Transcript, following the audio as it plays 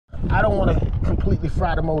I don't want to completely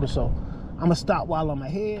fry the motor, so I'm gonna stop while I'm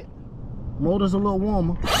ahead. Motor's a little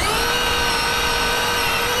warmer.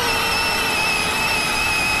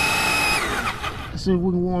 Let's see if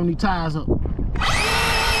we can warm these tires up.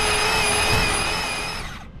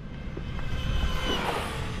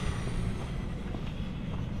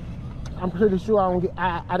 I'm pretty sure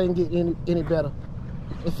I didn't get any better.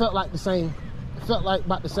 It felt like the same. It felt like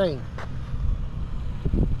about the same.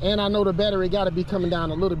 And I know the battery got to be coming down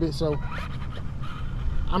a little bit, so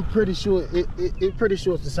I'm pretty sure pretty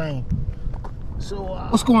sure it's the same. So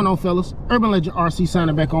what's going on, fellas? Urbanlegandrc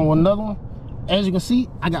signing back on with another one. As you can see,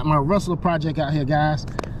 I got my Rustler project out here, guys.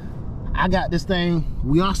 I got this thing.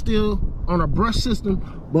 We are still on a brush system,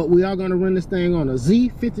 but we are going to run this thing on a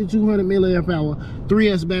Z5200 milliamp hour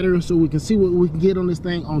 3S battery, so we can see what we can get on this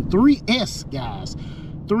thing on 3S, guys.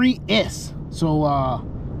 3S. So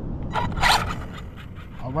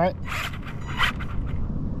all right,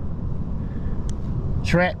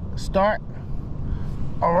 track start.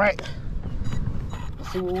 All right,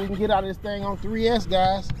 let's see what we can get out of this thing on 3S,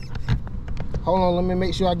 guys. Hold on, let me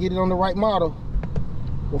make sure I get it on the right model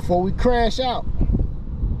before we crash out.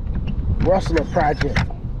 Rustler project.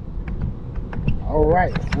 All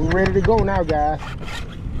right, we're ready to go now, guys.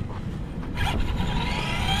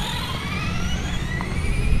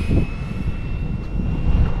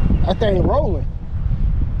 That thing rolling,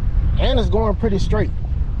 and it's going pretty straight.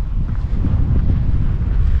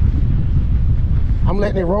 I'm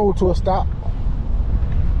letting it roll to a stop.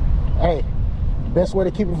 Hey, best way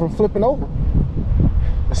to keep it from flipping over.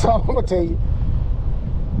 That's all I'm gonna tell you.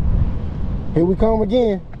 Here we come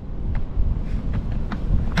again.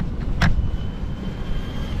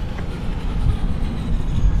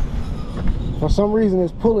 For some reason,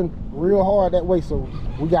 it's pulling real hard that way, so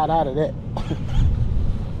we got out of that.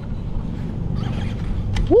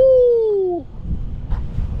 Woo!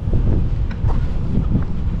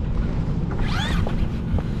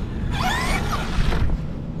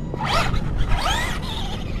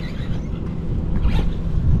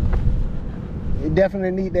 You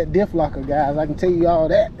definitely need that diff locker, guys. I can tell you all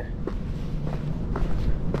that.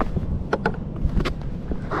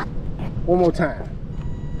 One more time.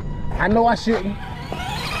 I know I shouldn't.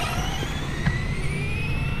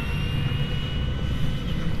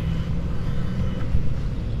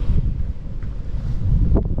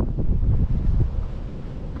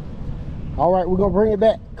 All right, we're gonna bring it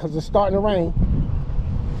back because it's starting to rain.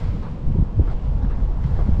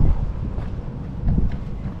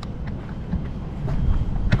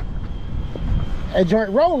 That joint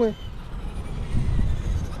rolling,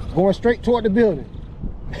 going straight toward the building.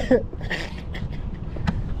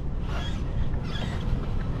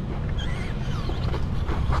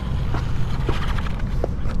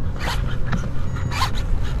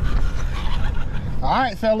 All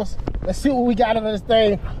right, fellas, let's see what we got out of this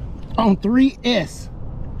thing on 3S.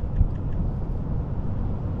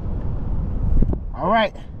 All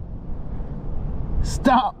right,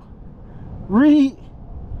 stop, read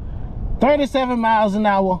 37 miles an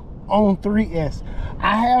hour on 3S.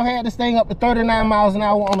 I have had this thing up to 39 miles an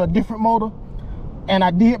hour on a different motor, and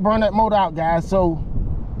I did burn that motor out, guys, so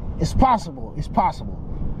it's possible. It's possible.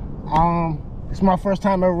 It's my first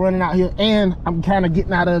time ever running out here, and I'm kind of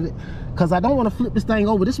getting out of it because I don't want to flip this thing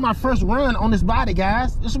over. This is my first run on this body,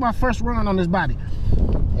 guys. This is my first run on this body,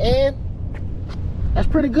 and that's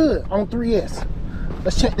pretty good on 3S.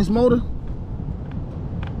 Let's check this motor.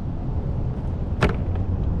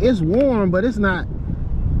 It's warm, but it's not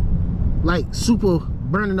like super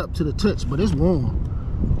burning up to the touch, but it's warm.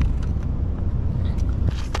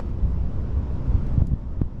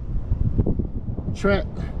 Track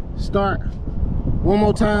start one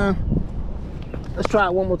more time. Let's try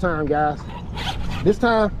it one more time, guys. This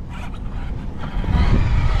time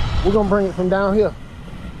we're gonna bring it from down here.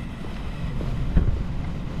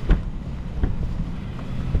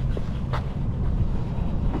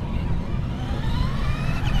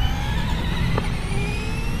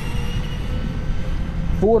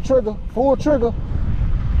 Full trigger, full trigger.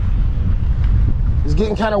 It's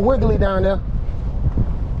getting kind of wiggly down there.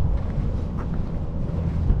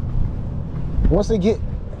 Once it get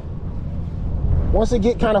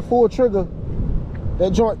kind of full trigger,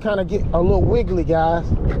 that joint kind of get a little wiggly, guys.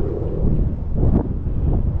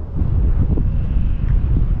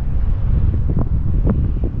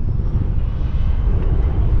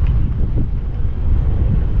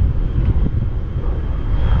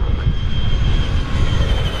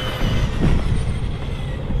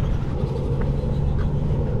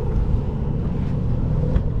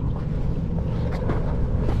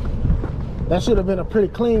 That should have been a pretty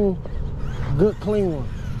clean, good clean one.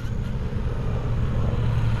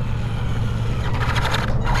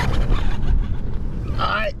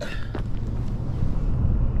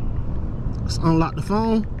 unlock the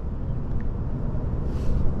phone.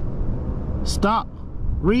 Stop,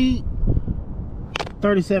 read.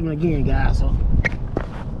 37 again, guys. So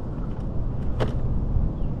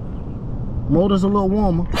motor's a little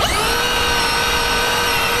warmer.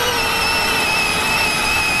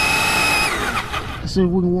 Let's see if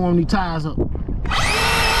we can warm these tires up.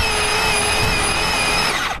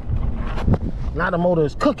 Now the motor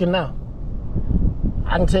is cooking now.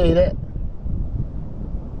 I can tell you that.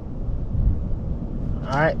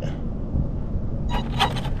 Alright.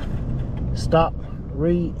 Stop,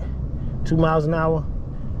 read, 2 miles an hour,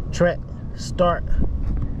 track, start.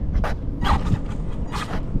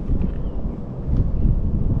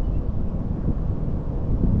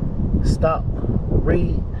 Stop,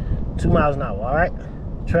 read, 2 miles an hour, alright?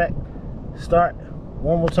 Track, start,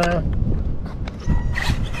 one more time.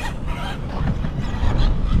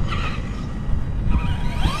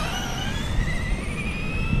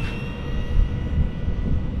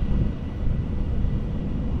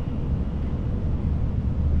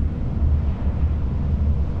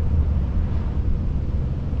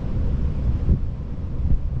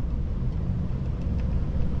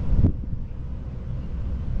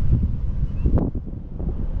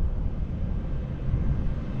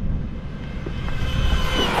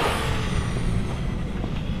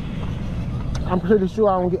 I'm pretty sure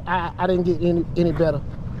I didn't get any better.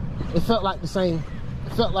 It felt like the same.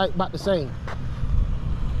 It felt like about the same.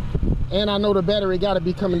 And I know the battery got to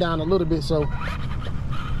be coming down a little bit, so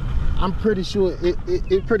I'm pretty sure it's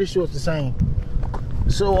the same.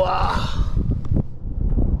 So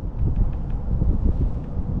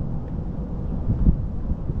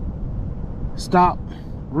stop,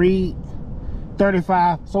 read,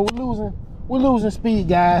 35. So we're losing speed,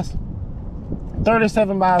 guys.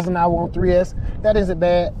 37 miles an hour on 3S. That isn't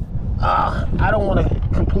bad. I don't want to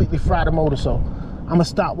completely fry the motor, so I'm gonna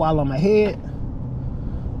stop while I'm ahead.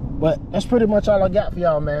 But that's pretty much all I got for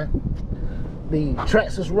y'all, man. The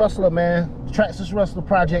Traxxas Rustler, man. Traxxas Rustler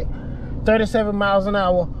project. 37 miles an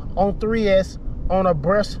hour on 3S on a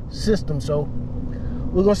brush system. So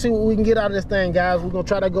we're gonna see what we can get out of this thing, guys. We're gonna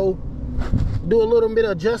try to go do a little bit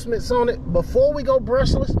of adjustments on it before we go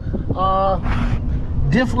brushless.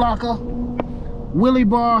 Diff locker, wheelie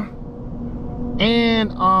bar,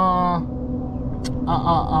 and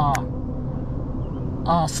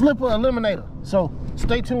slipper eliminator. So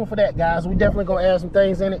stay tuned for that, guys. We definitely gonna add some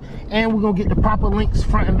things in it, and we're gonna get the proper links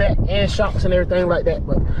front and back and shocks and everything like that.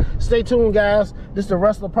 But stay tuned, guys. This is the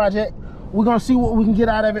Rustler project. We're gonna see what we can get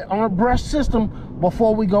out of it on a brush system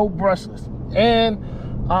before we go brushless. And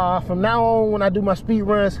from now on, when I do my speed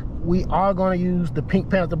runs, we are gonna use the Pink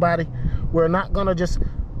Panther body. We're not gonna just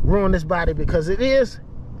ruin this body because it is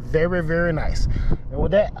very, very nice. And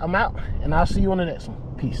with that, I'm out, and I'll see you on the next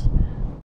one. Peace.